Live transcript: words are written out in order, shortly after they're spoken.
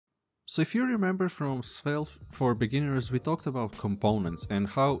So if you remember from Svelte for beginners, we talked about components and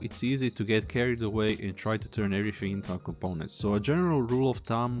how it's easy to get carried away and try to turn everything into a component. So a general rule of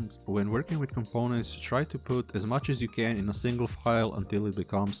thumb when working with components, try to put as much as you can in a single file until it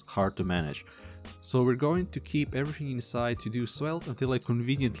becomes hard to manage. So we're going to keep everything inside to do Svelte until I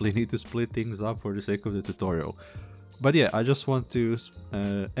conveniently need to split things up for the sake of the tutorial. But yeah, I just want to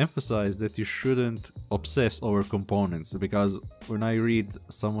emphasize that you shouldn't obsess over components, because when I read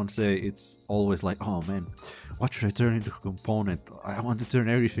someone say, it's always like, oh man, what should I turn into a component? I want to turn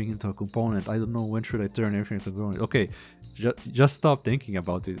everything into a component. I don't know, when should I turn everything into a component? Okay, just stop thinking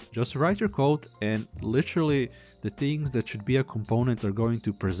about it. Just write your code and literally the things that should be a component are going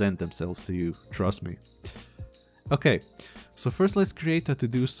to present themselves to you. Trust me. Okay, so first let's create a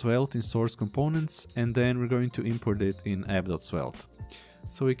to-do Svelte in source components, and then we're going to import it in app.svelte.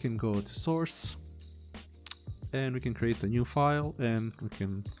 So we can go to source, and we can create a new file, and we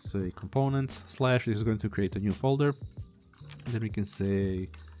can say components / this is going to create a new folder. And then we can say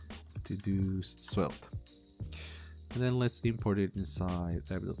to-do Svelte. And then let's import it inside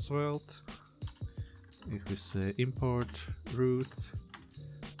app.svelte. If we say import root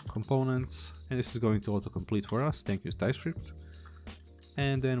components, and this is going to autocomplete for us, thank you TypeScript.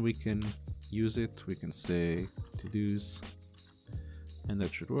 And then we can use it, we can say to-dos, and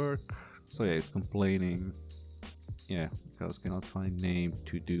that should work. So yeah, it's complaining, yeah, because cannot find name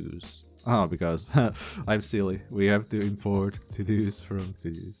to-dos. Oh, because I'm silly, we have to import to-dos from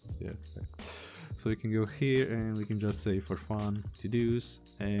to-dos, yeah. Okay. So we can go here and we can just say for fun to-dos,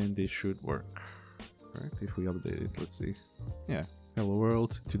 and this should work. Right, if we update it, let's see, yeah. Hello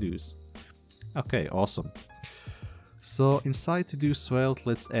world, to-dos. Okay, awesome. So inside to-do Svelte,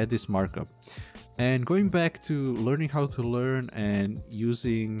 let's add this markup. And going back to learning how to learn and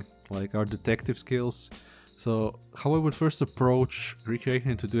using like our detective skills. So how I would first approach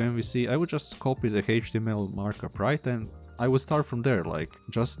recreating to-do MVC, I would just copy the HTML markup, right? And I would start from there, like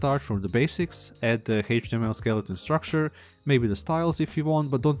just start from the basics, add the HTML skeleton structure, maybe the styles if you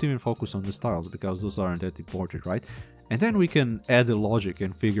want, but don't even focus on the styles because those aren't that important, right? And then we can add the logic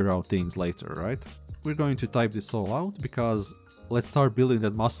and figure out things later, right? We're going to type this all out because let's start building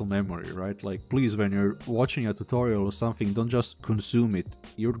that muscle memory, right? Like please, when you're watching a tutorial or something, don't just consume it.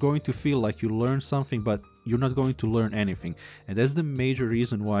 You're going to feel like you learned something, but you're not going to learn anything. And that's the major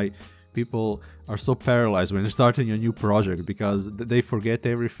reason why people are so paralyzed when they're starting a new project, because they forget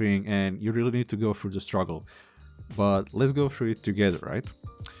everything and you really need to go through the struggle. But let's go through it together, right?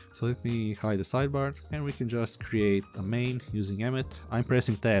 So let me hide the sidebar and we can just create a main using Emmet. I'm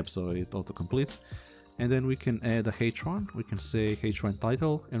pressing tab so it auto-completes. And then we can add a h1, we can say h1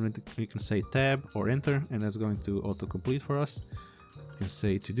 title, and we can say tab or enter, and that's going to auto-complete for us. We can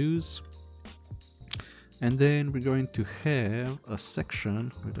say to-dos. And then we're going to have a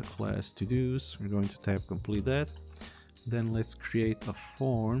section with the class to-dos. We're going to tab complete that. Then let's create a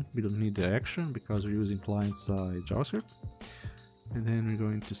form. We don't need the action because we're using client-side JavaScript. And then we're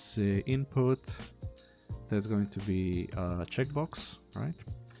going to say input. That's going to be a checkbox, right?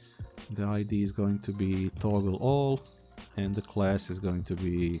 The ID is going to be toggle all, and the class is going to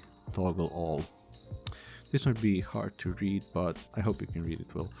be toggle all. This might be hard to read, but I hope you can read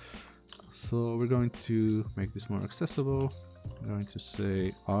it well. So we're going to make this more accessible. I'm going to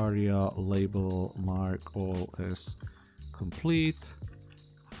say aria label mark all as complete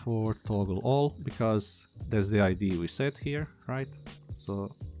for toggle all, because that's the ID we set here, right?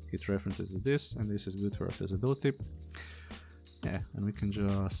 So it references this, and this is good for accessibility. Yeah, and we can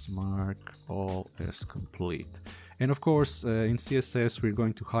just mark all as complete. And of course, in CSS, we're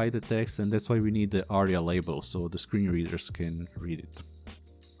going to hide the text, and that's why we need the aria label, so the screen readers can read it.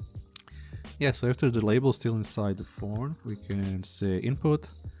 Yeah, so after the label is still inside the form, we can say input.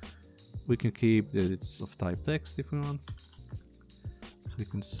 We can keep that it's of type text if we want. So we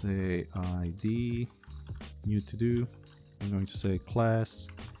can say ID, new to do. I'm going to say class,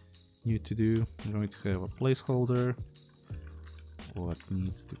 new to do. I'm going to have a placeholder. What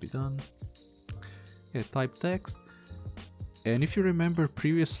needs to be done. Yeah, type text. And if you remember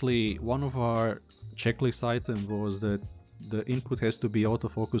previously, one of our checklist items was that the input has to be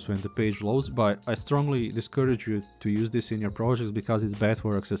autofocus when the page loads, but I strongly discourage you to use this in your projects because it's bad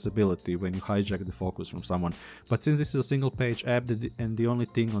for accessibility when you hijack the focus from someone. But since this is a single page app and the only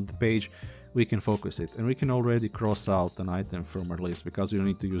thing on the page, we can focus it. And we can already cross out an item from our list because we don't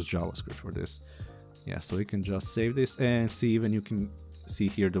need to use JavaScript for this. Yeah, so we can just save this and see, even you can see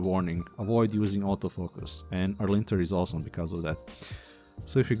here the warning, avoid using autofocus, and our linter is awesome because of that.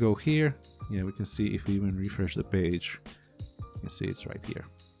 So if you go here, yeah, we can see if we even refresh the page, you can see it's right here.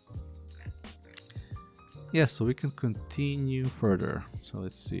 Yeah, so we can continue further. So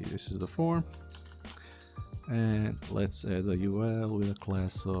let's see, this is the form. And let's add a UL with a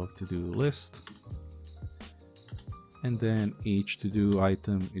class of to-do list. And then each to-do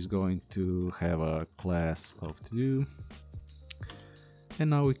item is going to have a class of to-do. And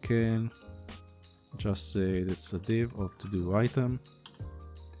now we can just say it's a div of to-do item.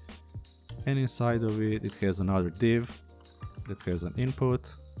 And inside of it, it has another div that has an input.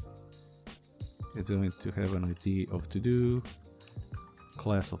 It's going to have an ID of to-do,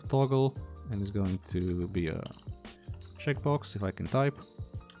 class of toggle, and it's going to be a checkbox if I can type.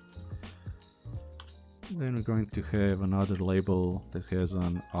 Then we're going to have another label that has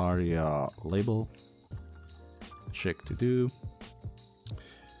an aria label, check to do,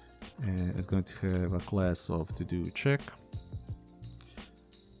 and it's going to have a class of to do check.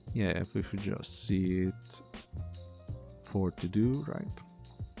 Yeah, if we just see it for to do, right?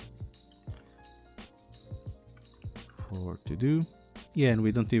 For to do. Yeah, and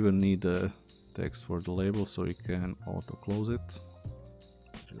we don't even need the text for the label, so we can auto close it.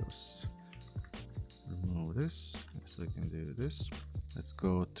 Just remove this, so we can do this. Let's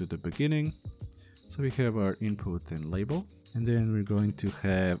go to the beginning. So we have our input and label, and then we're going to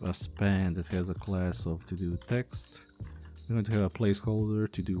have a span that has a class of to do text. We're going to have a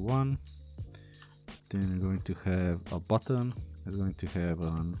placeholder to do one. Then we're going to have a button. It's going to have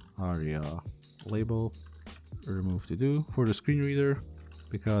an aria label. Remove to do for the screen reader,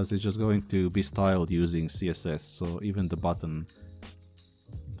 because it's just going to be styled using CSS, so even the button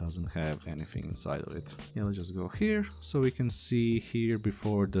doesn't have anything inside of it. Yeah, let's just go here so we can see here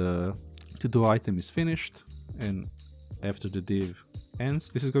before the to-do item is finished and after the div ends.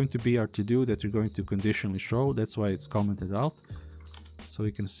 This is going to be our to-do that we're going to conditionally show, that's why it's commented out. So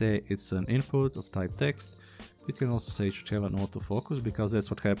we can say it's an input of type text. We can also say it should have an autofocus, because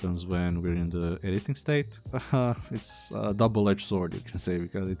that's what happens when we're in the editing state. It's a double-edged sword, you can say,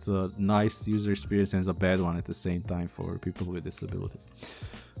 because it's a nice user experience and it's a bad one at the same time for people with disabilities.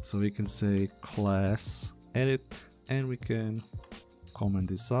 So we can say class edit, and we can comment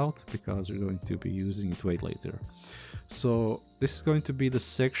this out because we're going to be using it way later. So this is going to be the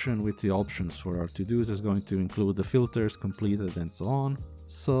section with the options for our to-dos. It's going to include the filters, completed, and so on.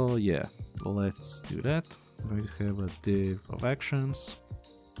 So yeah, let's do that. I'm going to have a div of actions.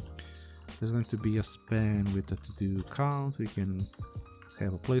 There's going to be a span with a to-do count. We can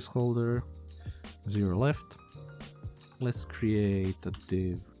have a placeholder, 0 left. Let's create a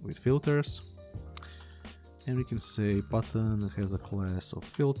div with filters. And we can say button that has a class of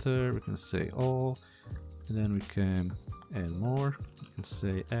filter. We can say all, and then we can add more. We can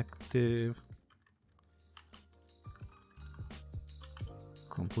say active,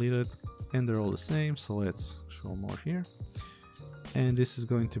 completed, and they're all the same, so let's show more here. And this is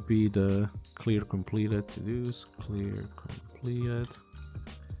going to be the clear completed to-dos, clear completed,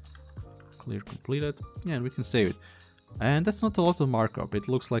 clear completed. Yeah, and we can save it. And that's not a lot of markup. It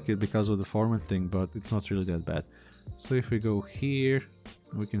looks like it because of the formatting, but it's not really that bad. So if we go here,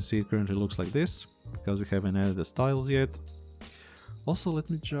 we can see it currently looks like this because we haven't added the styles yet. Also, let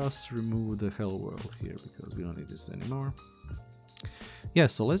me just remove the hello world here because we don't need this anymore. Yeah,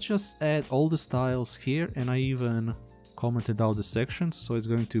 so let's just add all the styles here, and I even commented out the sections, so it's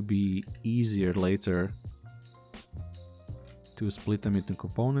going to be easier later to split them into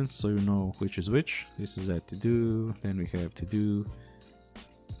components so you know which is which. This is add to do, then we have to do,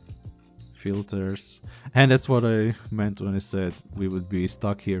 filters, and that's what I meant when I said we would be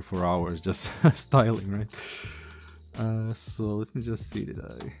stuck here for hours just styling, right? So let me just see,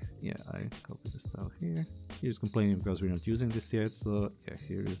 I copied the style here. He's complaining because we're not using this yet, so yeah,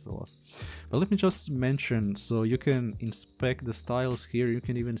 here is a lot. But let me just mention, so you can inspect the styles here, you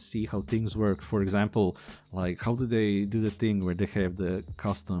can even see how things work. For example, like how do they do the thing where they have the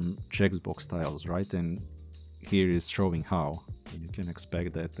custom checkbox styles, right? And here is showing how. And you can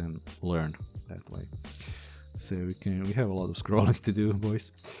expect that and learn that way. So we have a lot of scrolling to do,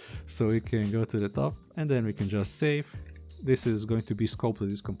 boys. So we can go to the top and then we can just save. This is going to be scoped to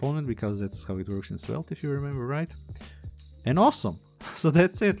this component because that's how it works in Svelte, if you remember right. And awesome. So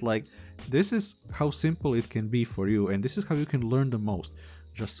that's it. Like, this is how simple it can be for you, and this is how you can learn the most.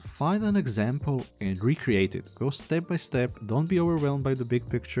 Just find an example and recreate it. Go step by step. Don't be overwhelmed by the big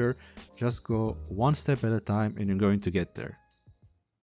picture. Just go one step at a time and you're going to get there.